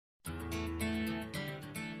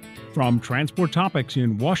From Transport Topics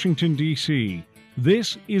in Washington, D.C.,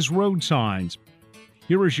 this is Road Signs.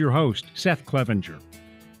 Here is your host, Seth Clevenger.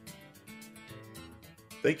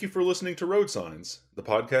 Thank you for listening to Road Signs, the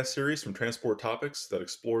podcast series from Transport Topics that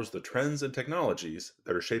explores the trends and technologies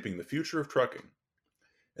that are shaping the future of trucking.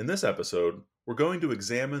 In this episode, we're going to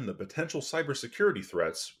examine the potential cybersecurity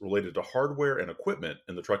threats related to hardware and equipment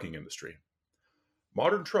in the trucking industry.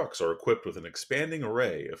 Modern trucks are equipped with an expanding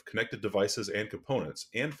array of connected devices and components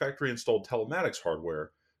and factory-installed telematics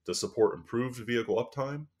hardware to support improved vehicle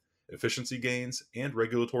uptime, efficiency gains, and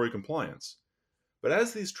regulatory compliance. But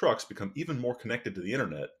as these trucks become even more connected to the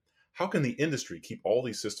internet, how can the industry keep all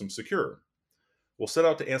these systems secure? We'll set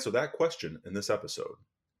out to answer that question in this episode.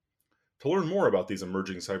 To learn more about these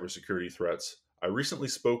emerging cybersecurity threats, I recently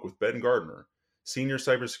spoke with Ben Gardner, Senior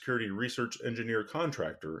Cybersecurity Research Engineer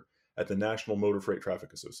Contractor at the National Motor Freight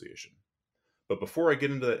Traffic Association. But before I get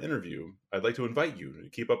into that interview, I'd like to invite you to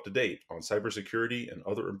keep up to date on cybersecurity and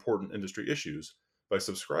other important industry issues by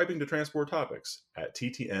subscribing to Transport Topics at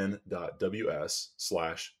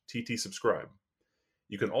ttn.ws/ttsubscribe.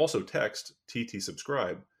 You can also text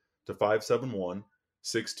TT-subscribe to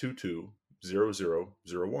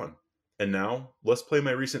 571-622-0001. And now, let's play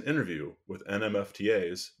my recent interview with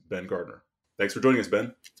NMFTA's Ben Gardner. Thanks for joining us,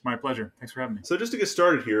 Ben. It's my pleasure. Thanks for having me. So just to get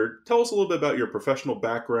started here, tell us a little bit about your professional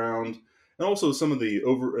background and also some of the an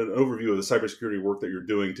overview of the cybersecurity work that you're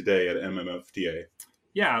doing today at NMFTA.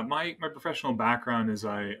 Yeah, my professional background is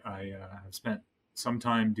I have spent some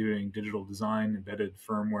time doing digital design, embedded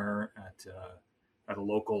firmware at a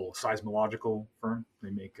local seismological firm.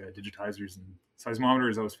 They make digitizers and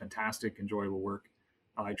seismometers. That was fantastic, enjoyable work.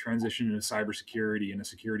 I transitioned into cybersecurity and a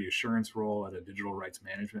security assurance role at a digital rights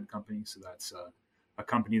management company. So that's a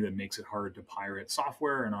company that makes it hard to pirate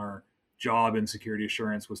software. And our job in security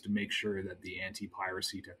assurance was to make sure that the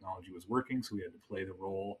anti-piracy technology was working. So we had to play the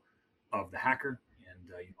role of the hacker and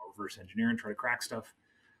reverse engineer and try to crack stuff.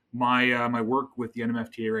 My work with the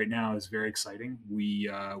NMFTA right now is very exciting. We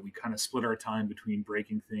kind of split our time between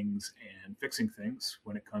breaking things and fixing things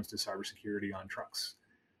when it comes to cybersecurity on trucks.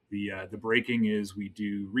 The breaking is we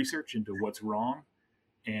do research into what's wrong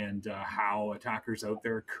and how attackers out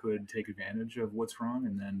there could take advantage of what's wrong.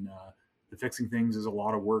 And then the fixing things is a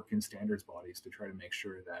lot of work in standards bodies to try to make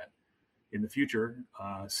sure that in the future,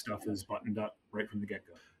 stuff is buttoned up right from the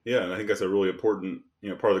get-go. Yeah, and I think that's a really important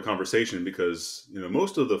part of the conversation because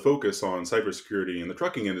most of the focus on cybersecurity in the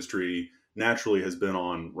trucking industry naturally has been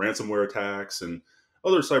on ransomware attacks and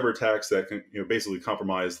other cyber attacks that can basically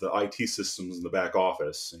compromise the IT systems in the back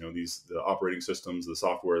office. The operating systems, the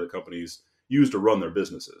software that companies use to run their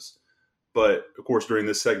businesses. But of course, during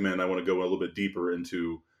this segment, I want to go a little bit deeper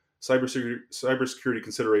into cybersecurity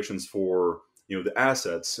considerations for the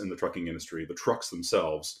assets in the trucking industry, the trucks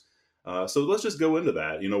themselves. So let's just go into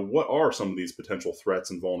that. What are some of these potential threats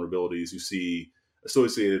and vulnerabilities you see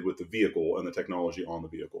associated with the vehicle and the technology on the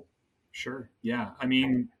vehicle? Sure. Yeah. I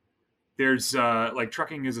mean, there's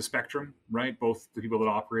trucking is a spectrum, right? Both the people that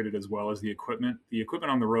operate it as well as the equipment. The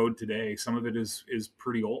equipment on the road today, some of it is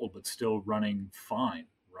pretty old, but still running fine,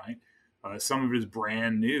 right? Some of it is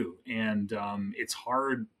brand new. And it's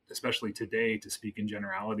hard, especially today, to speak in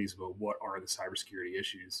generalities about what are the cybersecurity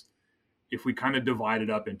issues. If we kind of divide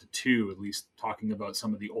it up into two, at least talking about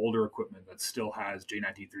some of the older equipment that still has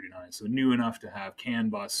J1939, so new enough to have CAN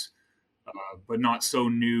bus, but not so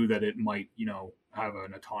new that it might, have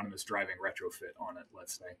an autonomous driving retrofit on it,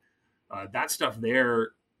 let's say. That stuff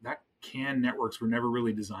there, that CAN networks were never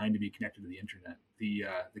really designed to be connected to the internet. The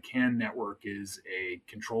CAN network is a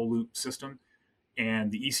control loop system,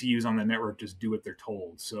 and the ECUs on the network just do what they're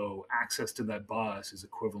told. So access to that bus is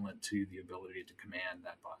equivalent to the ability to command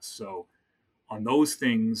that bus. So on those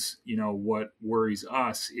things, what worries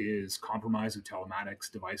us is compromise of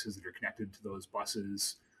telematics devices that are connected to those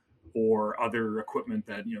buses or other equipment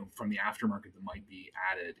that, from the aftermarket that might be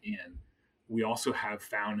added in. We also have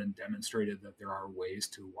found and demonstrated that there are ways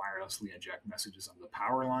to wirelessly inject messages on the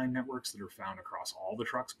power line networks that are found across all the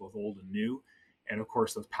trucks, both old and new. And of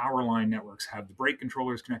course, those power line networks have the brake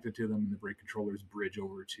controllers connected to them, and the brake controllers bridge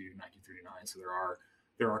over to 1939. So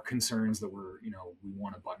there are concerns that we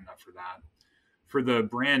want to button up for that. For the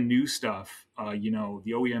brand new stuff,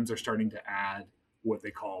 the OEMs are starting to add what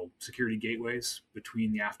they call security gateways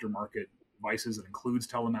between the aftermarket devices that includes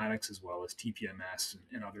telematics as well as TPMS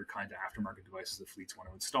and other kinds of aftermarket devices that fleets want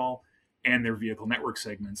to install, and their vehicle network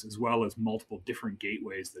segments, as well as multiple different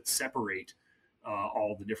gateways that separate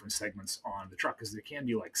all the different segments on the truck, because there can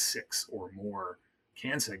be like 6 or more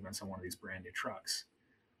CAN segments on one of these brand new trucks.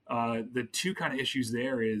 The two kind of issues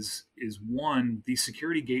there is one, these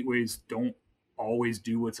security gateways don't always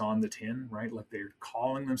do what's on the tin, right? Like they're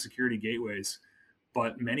calling them security gateways,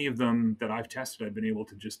 but many of them that I've tested, I've been able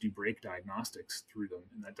to just do break diagnostics through them,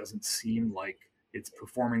 and that doesn't seem like it's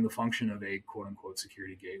performing the function of a quote unquote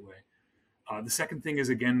security gateway. The second thing is,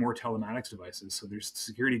 again, more telematics devices. So there's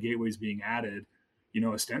security gateways being added,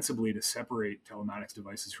 ostensibly to separate telematics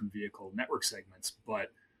devices from vehicle network segments,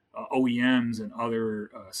 but OEMs and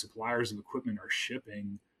other suppliers of equipment are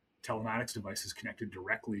shipping telematics devices connected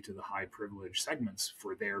directly to the high privilege segments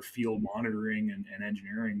for their field monitoring and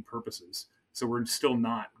engineering purposes. So we're still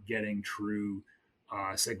not getting true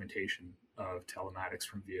segmentation of telematics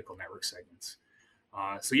from vehicle network segments.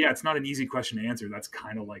 So yeah, it's not an easy question to answer. That's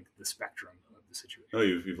kind of like the spectrum of the situation. No,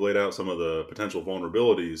 you've laid out some of the potential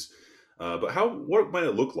vulnerabilities, but what might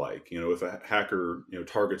it look like? If a hacker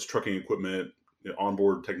targets trucking equipment,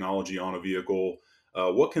 onboard technology on a vehicle,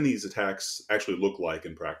 what can these attacks actually look like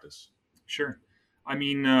in practice? Sure. I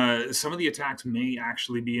mean, some of the attacks may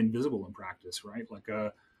actually be invisible in practice, right? Like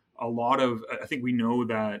a lot of, I think we know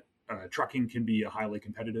that trucking can be a highly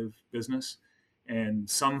competitive business. And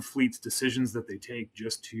some fleets' decisions that they take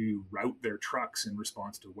just to route their trucks in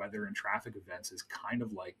response to weather and traffic events is kind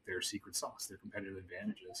of like their secret sauce, their competitive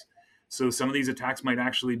advantages. So some of these attacks might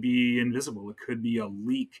actually be invisible. It could be a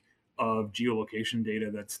leak of geolocation data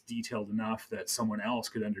that's detailed enough that someone else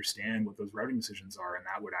could understand what those routing decisions are, and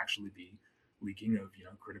that would actually be leaking of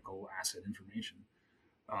critical asset information.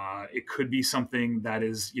 It could be something that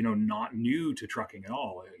is, not new to trucking at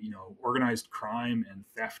all. Organized crime and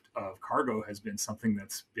theft of cargo has been something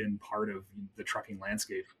that's been part of the trucking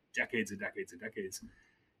landscape decades and decades and decades.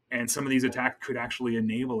 And some of these attacks could actually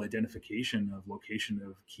enable identification of location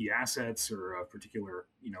of key assets or a particular,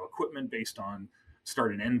 equipment based on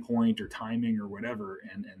start and end point or timing or whatever,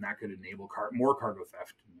 and that could enable more cargo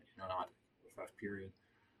theft, not theft period.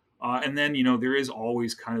 And then, there is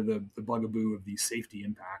always kind of the bugaboo of these safety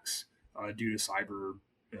impacts due to cyber,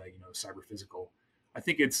 cyber physical. I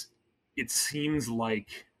think it seems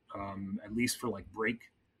like, at least for like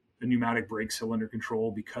the pneumatic brake cylinder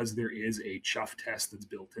control, because there is a chuff test that's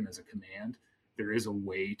built in as a command, there is a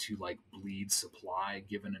way to like bleed supply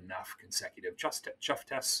given enough consecutive chuff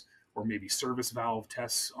tests, or maybe service valve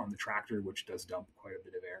tests on the tractor, which does dump quite a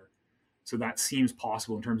bit of air. So that seems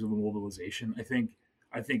possible in terms of immobilization.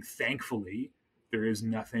 I think thankfully there is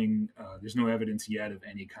nothing, there's no evidence yet of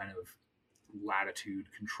any kind of latitude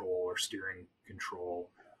control or steering control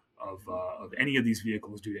of any of these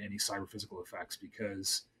vehicles due to any cyber physical effects,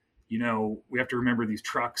 because, we have to remember these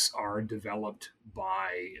trucks are developed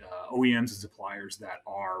by OEMs and suppliers that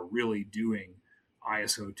are really doing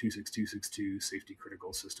ISO 26262 safety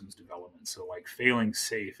critical systems development. So like failing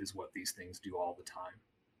safe is what these things do all the time.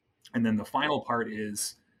 And then the final part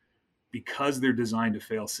is, because they're designed to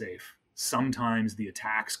fail safe, sometimes the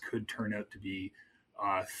attacks could turn out to be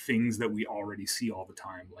things that we already see all the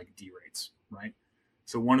time, like derates, right?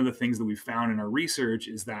 So one of the things that we've found in our research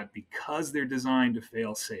is that because they're designed to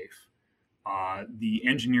fail safe, the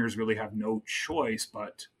engineers really have no choice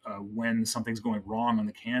but when something's going wrong on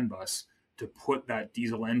the CAN bus to put that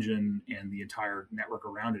diesel engine and the entire network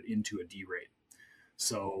around it into a derate.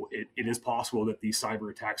 So it is possible that these cyber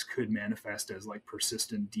attacks could manifest as like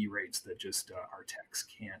persistent derates that just our techs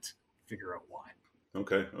can't figure out why.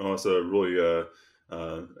 Okay. Well, it's a really,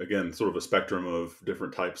 again, sort of a spectrum of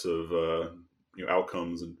different types of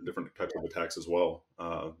outcomes and different types of attacks as well.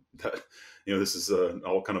 This is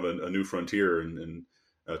all kind of a new frontier and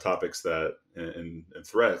topics that and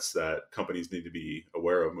threats that companies need to be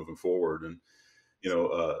aware of moving forward. And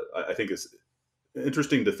I think it's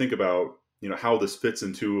interesting to think about how this fits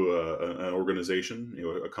into an organization,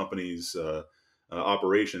 a company's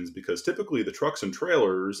operations, because typically the trucks and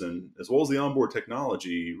trailers, and as well as the onboard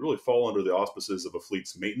technology, really fall under the auspices of a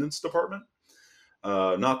fleet's maintenance department,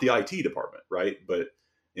 not the IT department, right? But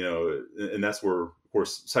and that's where, of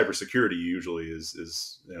course, cybersecurity usually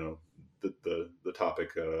is the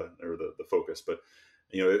topic or the focus. But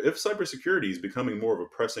if cybersecurity is becoming more of a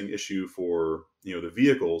pressing issue for the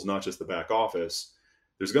vehicles, not just the back office,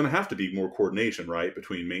 there's going to have to be more coordination, right,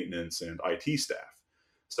 between maintenance and IT staff.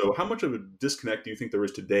 So how much of a disconnect do you think there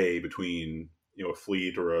is today between a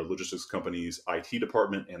fleet or a logistics company's IT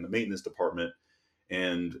department and the maintenance department?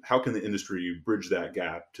 And how can the industry bridge that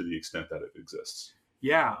gap to the extent that it exists?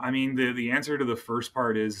 Yeah, I mean, the answer to the first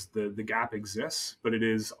part is the gap exists, but it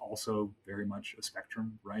is also very much a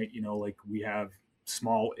spectrum, right? Like we have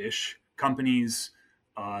small-ish companies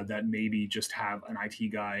that maybe just have an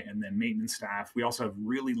IT guy and then maintenance staff. We also have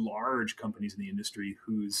really large companies in the industry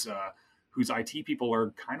whose IT people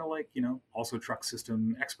are kind of like, also truck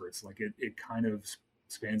system experts. Like it kind of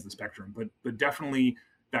spans the spectrum, but definitely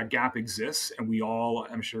that gap exists, and we all,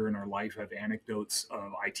 I'm sure, in our life have anecdotes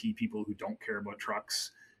of IT people who don't care about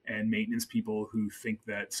trucks and maintenance people who think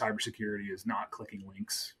that cybersecurity is not clicking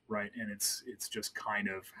links, right? And it's just kind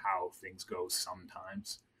of how things go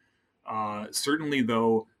sometimes. Certainly,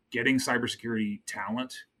 though, getting cybersecurity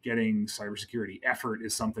talent, getting cybersecurity effort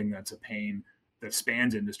is something that's a pain that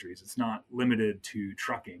spans industries. It's not limited to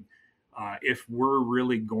trucking. If we're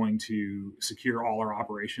really going to secure all our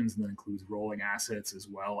operations, and that includes rolling assets as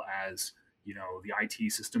well as the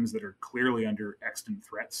IT systems that are clearly under extant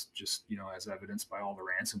threats, just as evidenced by all the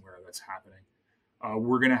ransomware that's happening,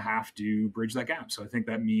 we're going to have to bridge that gap. So I think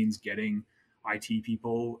that means getting IT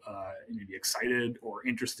people maybe excited or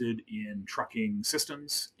interested in trucking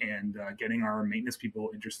systems, and getting our maintenance people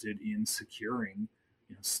interested in securing,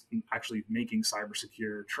 actually making cyber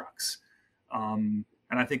secure trucks. And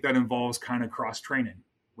I think that involves kind of cross training,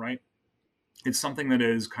 right? It's something that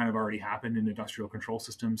has kind of already happened in industrial control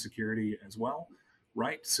system security as well,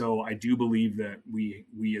 right? So I do believe that we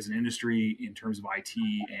as an industry, in terms of IT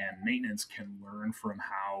and maintenance, can learn from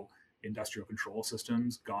how industrial control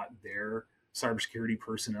systems got their cybersecurity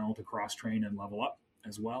personnel to cross train and level up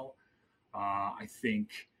as well. I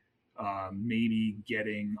think maybe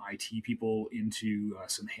getting IT people into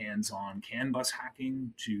some hands-on CAN bus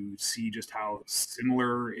hacking to see just how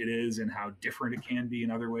similar it is and how different it can be in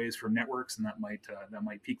other ways from networks, and that might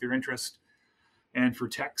pique their interest. And for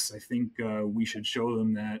techs, I think we should show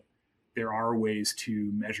them that there are ways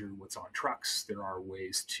to measure what's on trucks. There are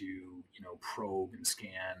ways to probe and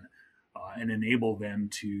scan and enable them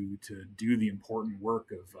to do the important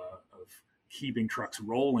work of keeping trucks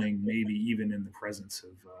rolling, maybe even in the presence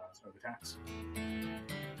of attacks.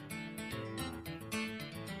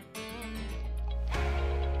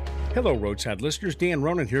 Hello, roadside listeners. Dan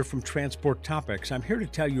Ronan here from Transport Topics. I'm here to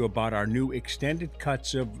tell you about our new extended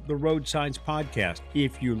cuts of the Road Signs podcast.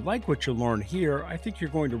 If you like what you learn here, I think you're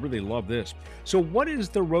going to really love this. So what is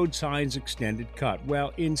the Road Signs extended cut?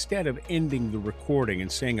 Well, instead of ending the recording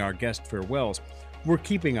and saying our guest farewells, we're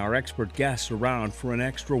keeping our expert guests around for an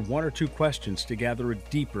extra 1 or 2 questions to gather a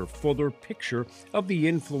deeper, fuller picture of the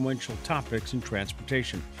influential topics in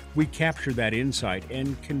transportation. We capture that insight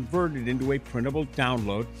and convert it into a printable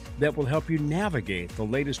download that will help you navigate the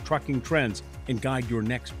latest trucking trends and guide your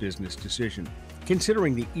next business decision.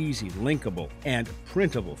 Considering the easy, linkable, and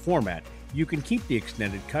printable format, you can keep the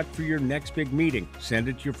extended cut for your next big meeting, send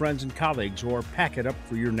it to your friends and colleagues, or pack it up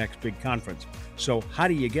for your next big conference. So how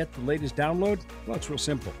do you get the latest download? Well, it's real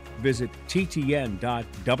simple. Visit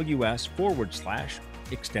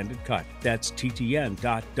ttn.ws/extended cut. That's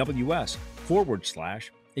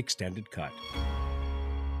ttn.ws/extended cut.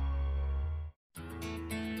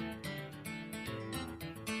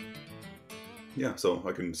 Yeah, so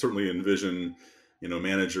I can certainly envision,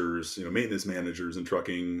 managers, maintenance managers in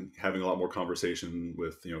trucking having a lot more conversation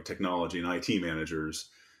with, technology and IT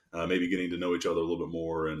managers, maybe getting to know each other a little bit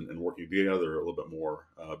more and working together a little bit more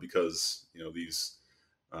because, these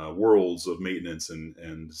worlds of maintenance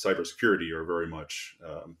and cybersecurity are very much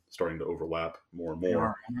starting to overlap more and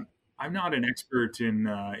more. I'm not an expert in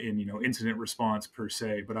incident response per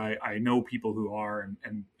se, but I know people who are,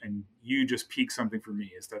 and you just piqued something for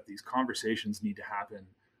me, is that these conversations need to happen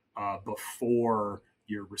before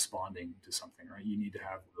you're responding to something, right? You need to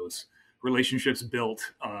have those relationships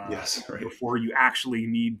built Yes, right. before you actually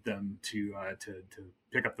need them to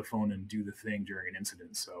pick up the phone and do the thing during an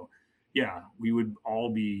incident. So yeah, we would all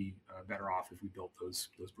be better off if we built those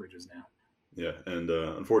bridges now. Yeah, and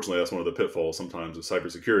unfortunately, that's one of the pitfalls sometimes of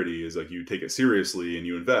cybersecurity is like you take it seriously and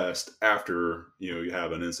you invest after you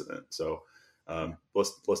have an incident. So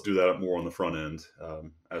let's do that more on the front end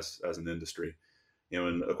as an industry.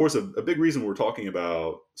 And of course, a big reason we're talking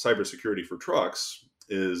about cybersecurity for trucks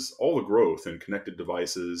is all the growth in connected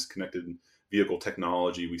devices, connected vehicle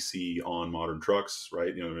technology we see on modern trucks.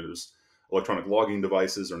 Right? There's electronic logging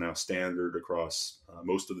devices are now standard across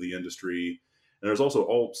most of the industry. And there's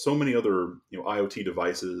also so many other IoT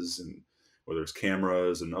devices, and whether it's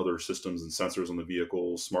cameras and other systems and sensors on the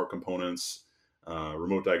vehicle, smart components,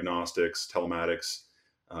 remote diagnostics, telematics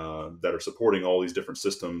that are supporting all these different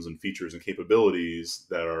systems and features and capabilities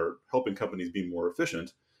that are helping companies be more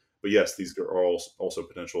efficient. But yes, these are also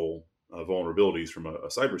potential vulnerabilities from a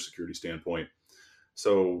cybersecurity standpoint.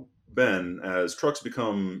 So Ben, as trucks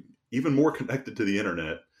become even more connected to the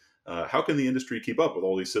internet, how can the industry keep up with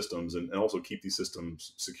all these systems and also keep these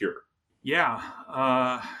systems secure?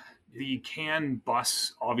 Yeah, the CAN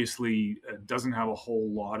bus obviously doesn't have a whole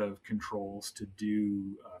lot of controls to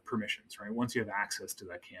do permissions, right? Once you have access to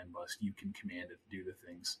that CAN bus, you can command it to do the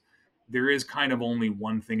things. There is kind of only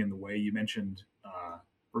one thing in the way. You mentioned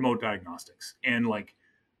remote diagnostics, and like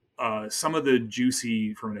some of the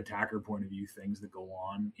juicy, from an attacker point of view, things that go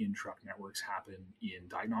on in truck networks happen in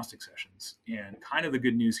diagnostic sessions. And kind of the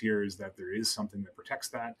good news here is that there is something that protects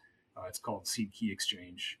that. It's called seed key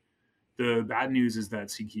exchange. The bad news is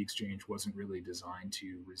that seed key exchange wasn't really designed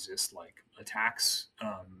to resist like attacks,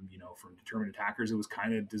 from determined attackers. It was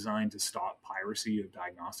kind of designed to stop piracy of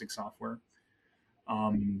diagnostic software.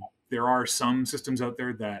 There are some systems out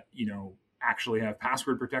there that, actually have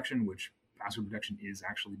password protection, which password protection is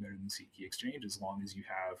actually better than seed key exchange as long as you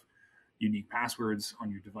have unique passwords on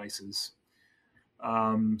your devices.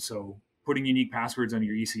 So putting unique passwords on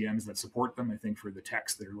your ECMs that support them, I think for the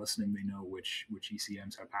techs that are listening, they know which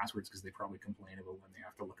ECMs have passwords because they probably complain about when they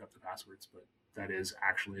have to look up the passwords, but that is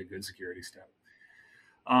actually a good security step.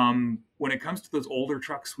 When it comes to those older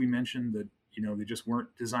trucks, we mentioned that, they just weren't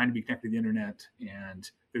designed to be connected to the internet, and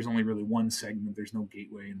there's only really one segment. There's no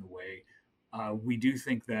gateway in the way. We do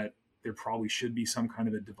think that there probably should be some kind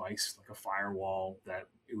of a device like a firewall that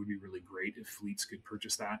it would be really great if fleets could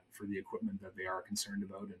purchase that for the equipment that they are concerned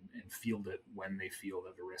about and field it when they feel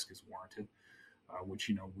that the risk is warranted,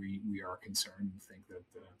 which, we are concerned and think that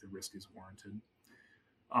the risk is warranted.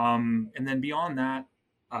 And then beyond that,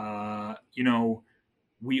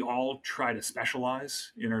 we all try to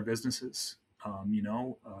specialize in our businesses.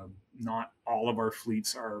 Not all of our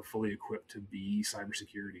fleets are fully equipped to be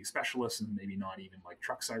cybersecurity specialists, and maybe not even like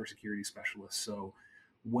truck cybersecurity specialists. So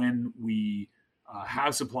when we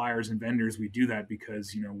have suppliers and vendors, we do that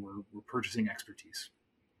because, we're purchasing expertise.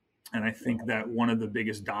 And I think that one of the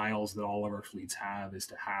biggest dials that all of our fleets have is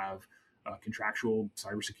to have contractual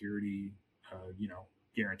cybersecurity,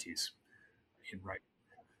 guarantees. Right.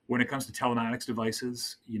 When it comes to telematics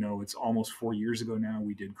devices, it's almost 4 years ago now,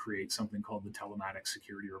 we did create something called the Telematics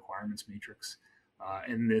Security Requirements Matrix.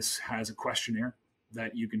 And this has a questionnaire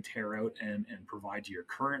that you can tear out and provide to your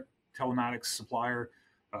current telematics supplier,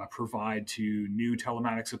 provide to new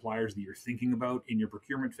telematics suppliers that you're thinking about in your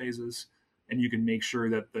procurement phases. And you can make sure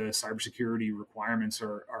that the cybersecurity requirements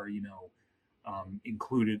are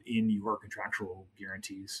included in your contractual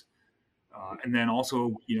guarantees. And then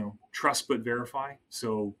also, trust but verify.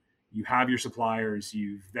 So you have your suppliers,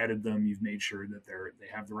 you've vetted them, you've made sure that they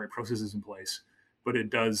have the right processes in place. But it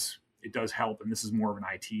does help, and this is more of an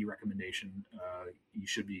IT recommendation. You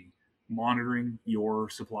should be monitoring your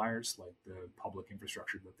suppliers, like the public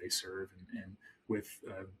infrastructure that they serve, and with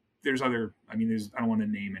there's other. I don't want to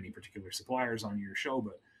name any particular suppliers on your show,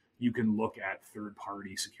 but you can look at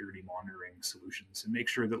third-party security monitoring solutions and make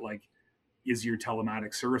sure that is your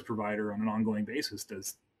telematics service provider on an ongoing basis,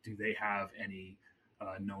 do they have any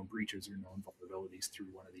known breaches or known vulnerabilities through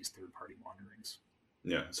one of these third-party monitorings?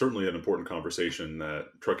 Yeah, certainly an important conversation that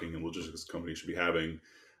trucking and logistics companies should be having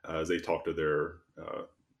as they talk to their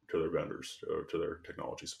vendors or to their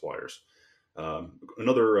technology suppliers.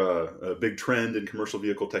 Another big trend in commercial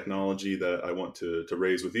vehicle technology that I want to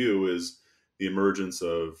raise with you is the emergence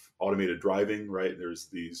of automated driving. Right, there's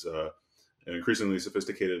these increasingly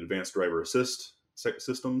sophisticated advanced driver assist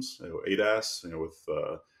systems, ADAS, with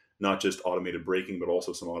not just automated braking, but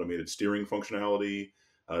also some automated steering functionality.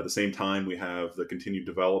 At the same time, we have the continued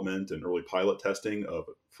development and early pilot testing of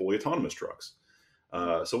fully autonomous trucks.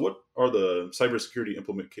 So what are the cybersecurity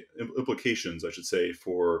implications, I should say,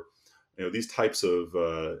 for these types of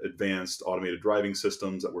advanced automated driving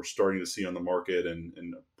systems that we're starting to see on the market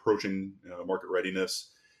and approaching market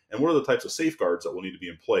readiness? And what are the types of safeguards that will need to be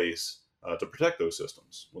in place to protect those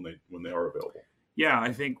systems when they are available? Yeah,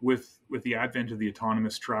 I think with the advent of the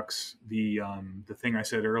autonomous trucks, the thing I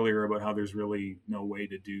said earlier about how there's really no way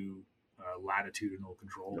to do latitudinal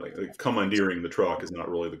control, like commandeering the truck is not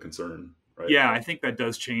really the concern, right? Yeah, I think that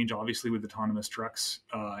does change obviously with autonomous trucks,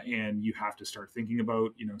 and you have to start thinking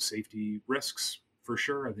about safety risks for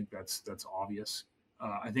sure. I think that's obvious.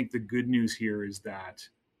 I think the good news here is that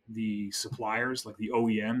the suppliers, like the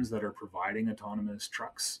OEMs that are providing autonomous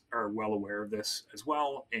trucks, are well aware of this as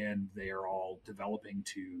well, and they are all developing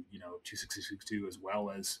to 26662 as well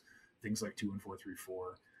as things like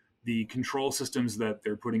 21434. The control systems that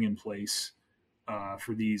they're putting in place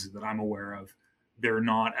for these that I'm aware of, they're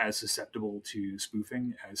not as susceptible to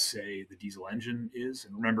spoofing as, say, the diesel engine is.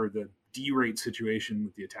 And remember, the D-rate situation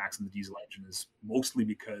with the attacks on the diesel engine is mostly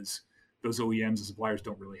because those OEMs and suppliers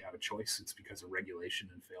don't really have a choice. It's because of regulation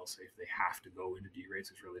and fail-safe. They have to go into D-rates.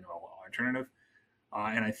 There's really no alternative.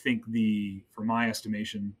 And I think from my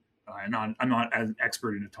estimation, I'm not an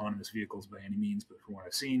expert in autonomous vehicles by any means, but from what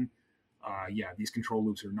I've seen, these control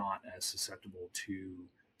loops are not as susceptible to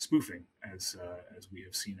spoofing as we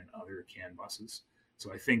have seen in other CAN buses.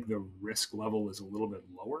 So I think the risk level is a little bit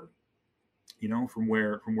lower, from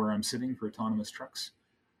where I'm sitting for autonomous trucks.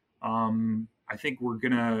 I think we're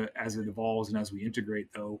gonna, as it evolves and as we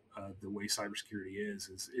integrate, though, the way cybersecurity is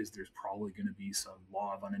there's probably going to be some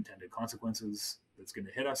law of unintended consequences that's going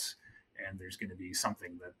to hit us, and there's going to be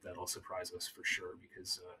something that'll surprise us for sure,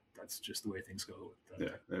 because that's just the way things go.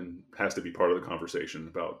 Yeah, and has to be part of the conversation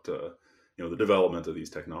about the development of these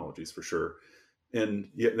technologies for sure. And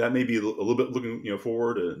yeah, that may be a little bit looking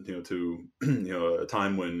forward to a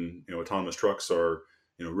time when autonomous trucks are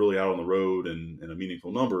really out on the road in a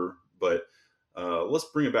meaningful number. But let's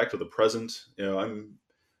bring it back to the present. I'm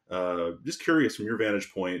just curious from your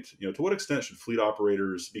vantage point, to what extent should fleet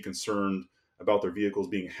operators be concerned about their vehicles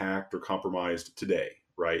being hacked or compromised today?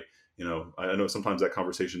 Right. I know sometimes that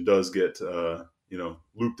conversation does get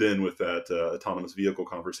looped in with that autonomous vehicle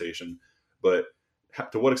conversation, but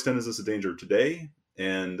to what extent is this a danger today?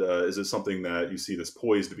 And is it something that you see that's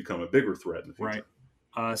poised to become a bigger threat in the future?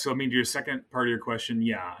 Right. So, I mean, to your second part of your question,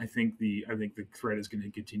 yeah, I think the threat is going to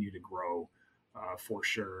continue to grow for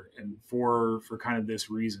sure. And for kind of this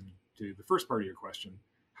reason, to the first part of your question,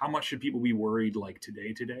 how much should people be worried like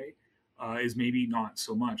today is maybe not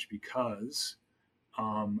so much, because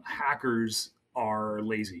hackers are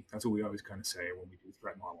lazy. That's what we always kind of say when we do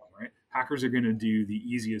threat modeling, right? Hackers are going to do the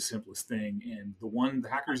easiest, simplest thing, and the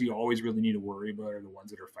hackers you always really need to worry about are the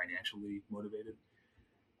ones that are financially motivated.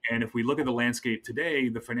 And if we look at the landscape today,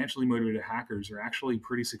 the financially motivated hackers are actually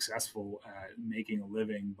pretty successful at making a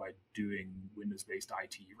living by doing Windows-based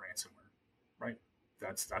IT ransomware, right?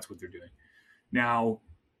 That's what they're doing. Now,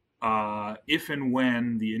 if and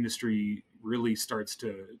when the industry really starts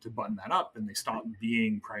to button that up and they stop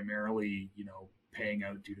being primarily, paying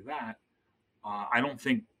out due to that, I don't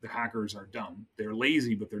think the hackers are dumb. They're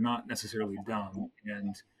lazy, but they're not necessarily dumb,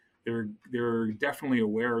 and they're definitely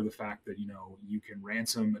aware of the fact that you can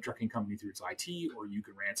ransom a trucking company through its IT, or you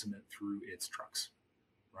can ransom it through its trucks,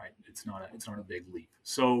 right? It's not a big leap.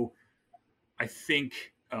 So I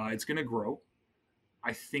think it's going to grow.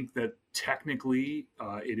 I think that technically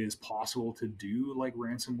it is possible to do like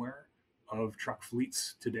ransomware of truck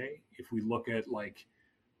fleets today. If we look at like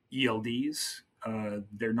ELDs,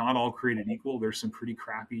 they're not all created equal. There's some pretty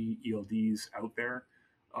crappy ELDs out there.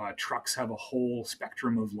 Trucks have a whole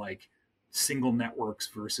spectrum of like single networks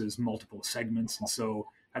versus multiple segments. And so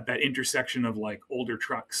at that intersection of like older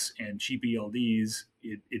trucks and cheap ELDs,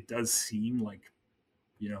 it does seem like,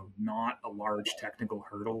 not a large technical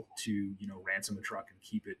hurdle to, ransom a truck and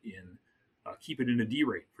keep it in a D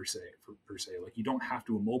rate per se. Like, you don't have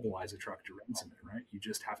to immobilize a truck to ransom it, right? You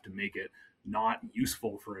just have to make it not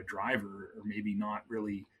useful for a driver, or maybe not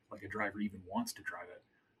really like a driver even wants to drive it.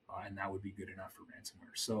 And that would be good enough for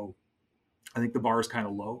ransomware. So I think the bar is kind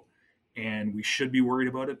of low, and we should be worried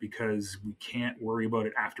about it because we can't worry about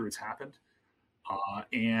it after it's happened.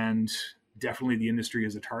 And definitely the industry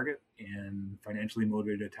is a target, and financially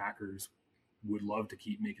motivated attackers would love to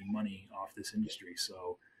keep making money off this industry.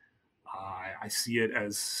 So I see it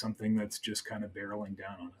as something that's just kind of barreling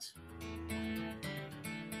down on us.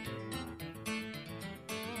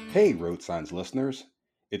 Hey, Road Signs listeners.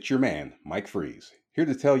 It's your man, Mike Freeze, here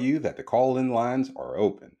to tell you that the call-in lines are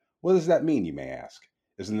open. What does that mean, you may ask?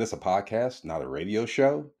 Isn't this a podcast, not a radio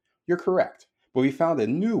show? You're correct, but we found a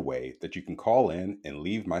new way that you can call in and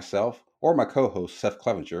leave myself or my co-host, Seth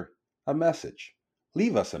Clevenger, a message.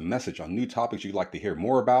 Leave us a message on new topics you'd like to hear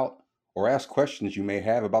more about, or ask questions you may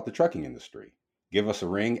have about the trucking industry. Give us a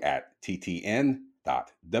ring at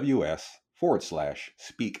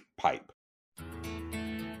ttn.ws/speakpipe.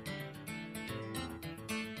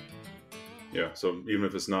 Yeah, so even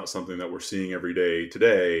if it's not something that we're seeing every day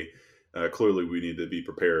today, clearly we need to be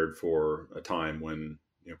prepared for a time when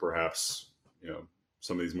perhaps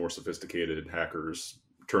some of these more sophisticated hackers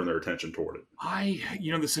turn their attention toward it.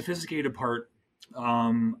 The sophisticated part,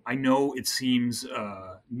 I know it seems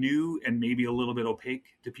new and maybe a little bit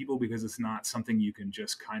opaque to people because it's not something you can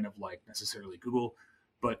just kind of like necessarily Google.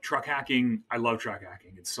 But truck hacking, I love truck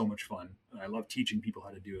hacking. It's so much fun. I love teaching people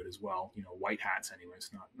how to do it as well. White hats,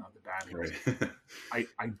 anyways, not the bad ones. Right.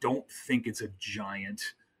 I don't think it's a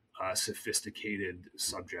giant, sophisticated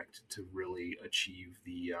subject to really achieve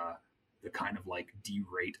the kind of like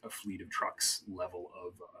derate a fleet of trucks level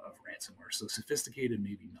of ransomware. So sophisticated,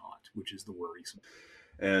 maybe not, which is the worrisome.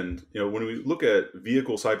 And when we look at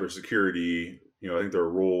vehicle cybersecurity, I think there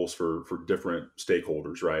are roles for different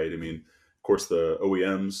stakeholders, right? I mean, of course, the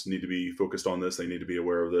OEMs need to be focused on this. They need to be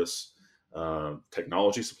aware of this.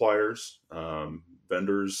 Technology suppliers,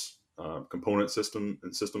 vendors, component system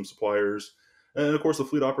suppliers, and of course the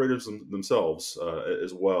fleet operators themselves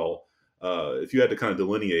as well. If you had to kind of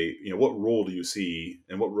delineate, what role do you see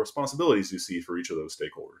and what responsibilities do you see for each of those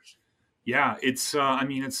stakeholders? Yeah, it's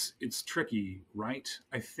tricky, right?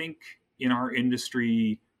 I think in our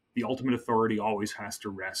industry, the ultimate authority always has to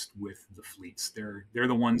rest with the fleets. They're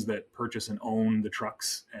the ones that purchase and own the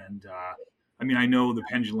trucks. And I mean, I know the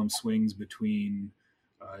pendulum swings between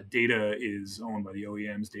data is owned by the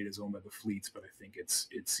OEMs, data is owned by the fleets, but I think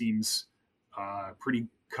it seems pretty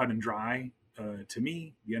cut and dry to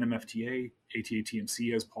me. The NMFTA,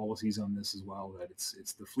 ATA/TMC has policies on this as well, that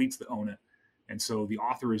it's the fleets that own it. And so the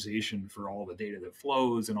authorization for all the data that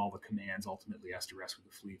flows and all the commands ultimately has to rest with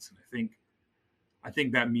the fleets. And I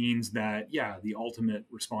think that means that, yeah, the ultimate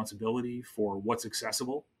responsibility for what's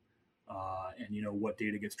accessible and, you know, what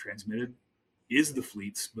data gets transmitted is the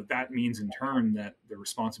fleets. But that means in turn that the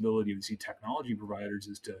responsibility of these technology providers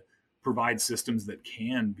is to provide systems that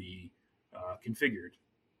can be configured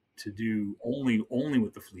to do only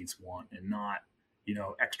what the fleets want, and not, you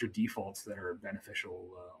know, extra defaults that are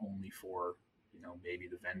beneficial only for, you know, maybe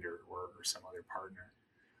the vendor or some other partner.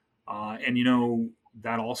 And, you know,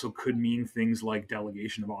 that also could mean things like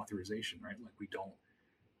delegation of authorization, right? Like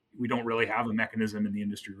we don't really have a mechanism in the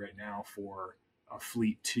industry right now for a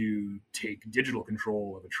fleet to take digital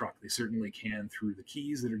control of a truck. They certainly can through the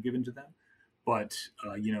keys that are given to them, but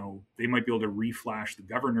you know, they might be able to reflash the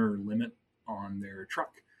governor limit on their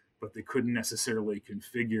truck, but they couldn't necessarily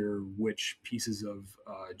configure which pieces of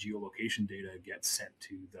geolocation data get sent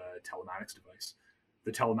to the telematics device.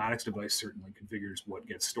 The telematics device certainly configures what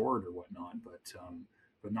gets stored or whatnot, but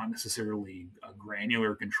not necessarily a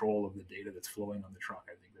granular control of the data that's flowing on the truck.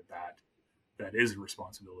 I think that is a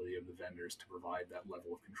responsibility of the vendors to provide that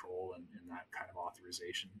level of control and that kind of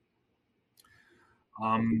authorization.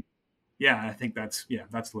 Yeah, I think that's the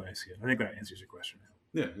way I see it. I think that answers your question.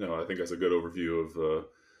 Yeah, no, I think that's a good overview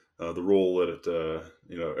of the role that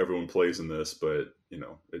you know, everyone plays in this. But you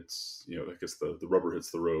know, it's, you know, I guess the rubber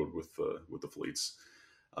hits the road with the fleets.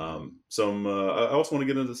 I also want to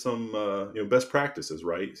get into some you know, best practices,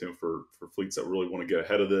 right? You know, for fleets that really want to get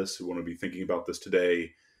ahead of this, who want to be thinking about this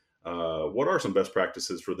today. What are some best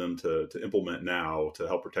practices for them to implement now to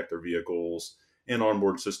help protect their vehicles and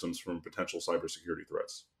onboard systems from potential cybersecurity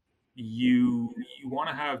threats? You want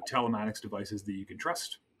to have telematics devices that you can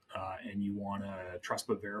trust, and you want to trust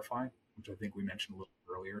but verify, which I think we mentioned a little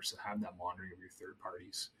earlier. So have that monitoring of your third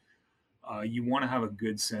parties. You want to have a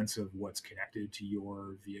good sense of what's connected to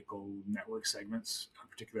your vehicle network segments,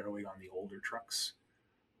 particularly on the older trucks,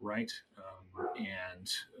 right? And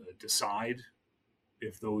decide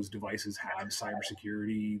if those devices have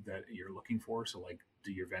cybersecurity that you're looking for. So, like,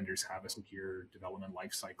 do your vendors have a secure development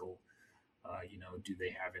lifecycle? You know, do they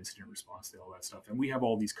have incident response to all that stuff? And we have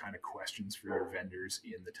all these kind of questions for your vendors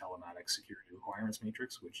in the telematics security requirements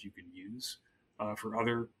matrix, which you can use for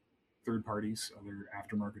other third parties, other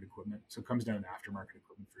aftermarket equipment. So it comes down to aftermarket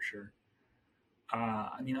equipment for sure.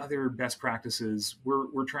 I mean, other best practices,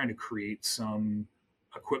 we're trying to create some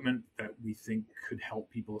equipment that we think could help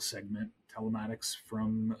people segment telematics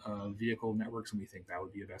from vehicle networks, and we think that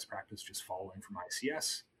would be a best practice, just following from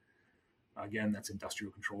ICS. Again, that's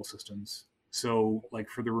industrial control systems. So, like,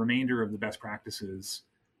 for the remainder of the best practices,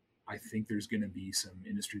 I think there's going to be some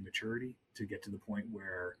industry maturity to get to the point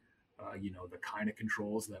where you know, the kind of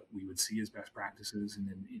controls that we would see as best practices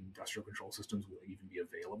in industrial control systems will even be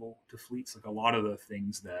available to fleets. Like, a lot of the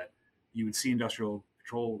things that you would see industrial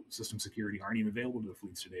control system security aren't even available to the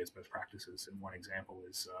fleets today as best practices. And one example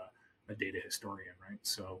is a data historian, right?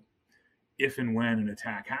 So if and when an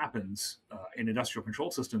attack happens in industrial control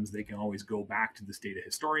systems, they can always go back to this data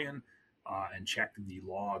historian and check the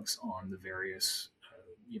logs on the various,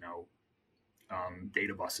 you know,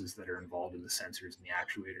 data buses that are involved in the sensors and the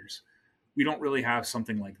actuators. We don't really have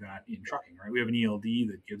something like that in trucking, right? We have an ELD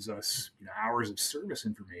that gives us, you know, hours of service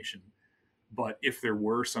information, but if there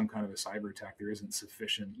were some kind of a cyber attack, there isn't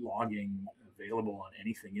sufficient logging available on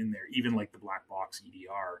anything in there. Even like the black box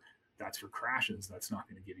EDR, that's for crashes. That's not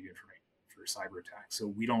going to give you information for cyber attacks. So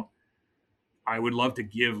we don't. I would love to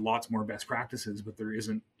give lots more best practices, but there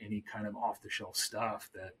isn't any kind of off-the-shelf stuff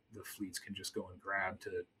that the fleets can just go and grab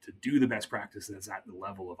to do the best practice that's at the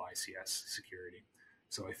level of ICS security.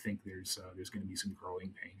 So I think there's going to be some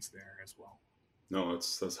growing pains there as well. No,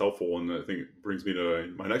 that's helpful, and I think it brings me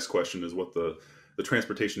to my next question: is what the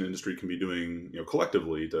transportation industry can be doing, you know,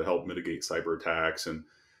 collectively to help mitigate cyber attacks and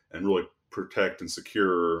really protect and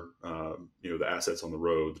secure, you know, the assets on the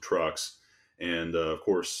road, the trucks. And of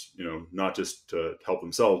course, you know, not just to help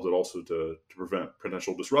themselves, but also to prevent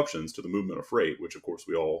potential disruptions to the movement of freight, which of course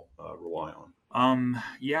we all rely on.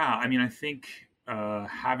 Yeah, I mean, I think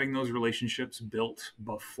having those relationships built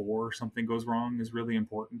before something goes wrong is really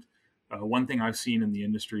important. One thing I've seen in the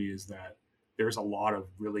industry is that there's a lot of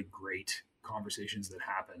really great conversations that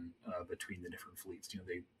happen between the different fleets.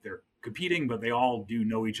 They're competing, but they all do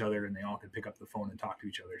know each other, and they all can pick up the phone and talk to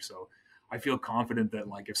each other. So I feel confident that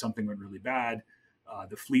like if something went really bad,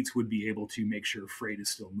 the fleets would be able to make sure freight is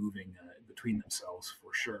still moving between themselves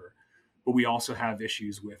for sure. But we also have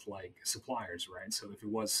issues with like suppliers, right? So if it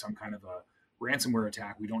was some kind of a ransomware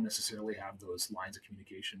attack, we don't necessarily have those lines of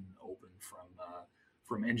communication open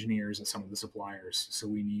from engineers and some of the suppliers. So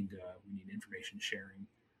we need information sharing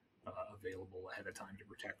available ahead of time to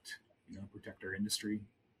protect our industry,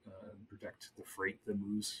 protect the freight that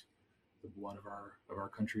moves the blood of our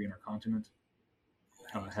country and our continent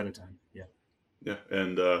ahead of time. Yeah. Yeah,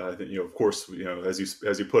 and I think of course,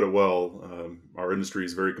 as you put it well, our industry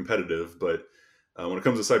is very competitive, but when it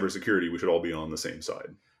comes to cybersecurity, we should all be on the same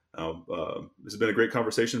side. This has been a great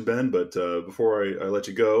conversation, Ben. But before I let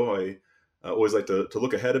you go, I always like to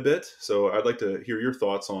look ahead a bit. So I'd like to hear your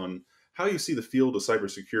thoughts on how you see the field of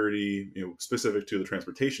cybersecurity, specific to the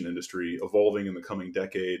transportation industry, evolving in the coming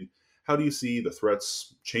decade. How do you see the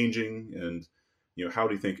threats changing, and how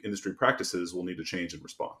do you think industry practices will need to change in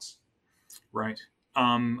response? Right.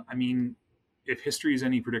 I mean, if history is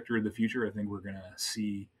any predictor of the future, I think we're going to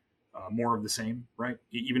see more of the same, right?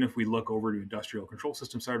 Even if we look over to industrial control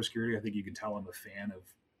system cybersecurity, I think you can tell I'm a fan of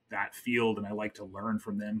that field, and I like to learn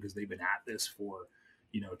from them because they've been at this for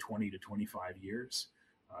 20 to 25 years.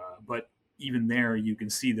 But even there, you can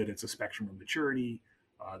see that it's a spectrum of maturity.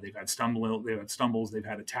 They've had stumbles, they've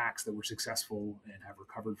had attacks that were successful and have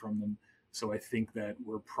recovered from them. So I think that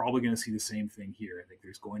we're probably going to see the same thing here. I think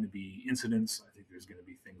there's going to be incidents. I think there's going to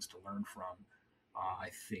be things to learn from. I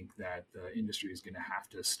think that the industry is going to have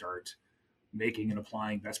to start making and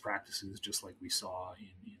applying best practices just like we saw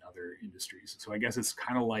in other industries. So I guess it's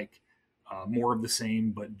kind of like more of the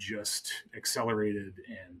same, but just accelerated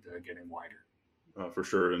and getting wider. For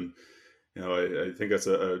sure. And I think that's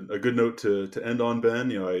a good note to end on, Ben.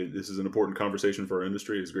 This is an important conversation for our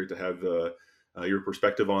industry. It's great to have your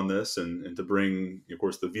perspective on this, and to bring, of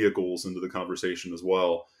course, the vehicles into the conversation as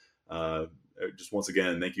well. Just once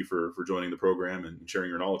again, thank you for joining the program and sharing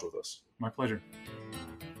your knowledge with us. My pleasure.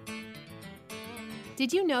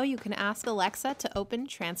 Did you know you can ask Alexa to open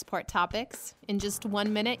Transport Topics? In just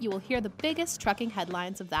 1 minute, you will hear the biggest trucking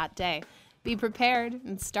headlines of that day. Be prepared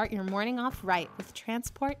and start your morning off right with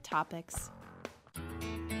Transport Topics.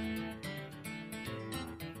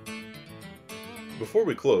 Before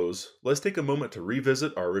we close, let's take a moment to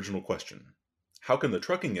revisit our original question. How can the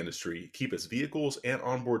trucking industry keep its vehicles and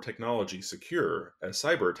onboard technology secure as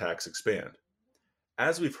cyber attacks expand?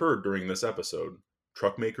 As we've heard during this episode,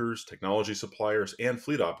 truck makers, technology suppliers, and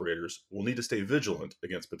fleet operators will need to stay vigilant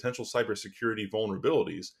against potential cybersecurity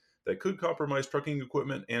vulnerabilities that could compromise trucking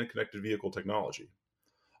equipment and connected vehicle technology.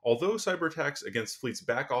 Although cyber attacks against fleets'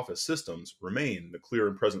 back office systems remain the clear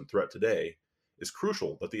and present threat today, it's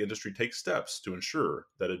crucial that the industry takes steps to ensure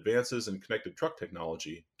that advances in connected truck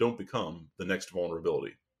technology don't become the next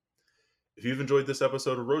vulnerability. If you've enjoyed this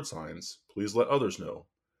episode of Road Signs, please let others know.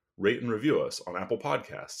 Rate and review us on Apple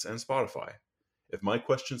Podcasts and Spotify. If my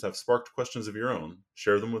questions have sparked questions of your own,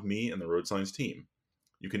 share them with me and the Road Signs team.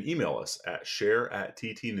 You can email us at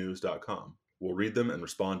share@ttnews.com. We'll read them and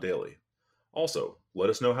respond daily. Also, let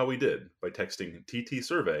us know how we did by texting TT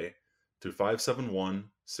Survey to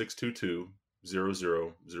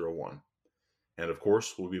 571-622-0001. And of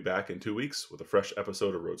course, we'll be back in 2 weeks with a fresh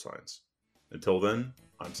episode of Road Signs. Until then,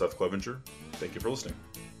 I'm Seth Clevenger. Thank you for listening.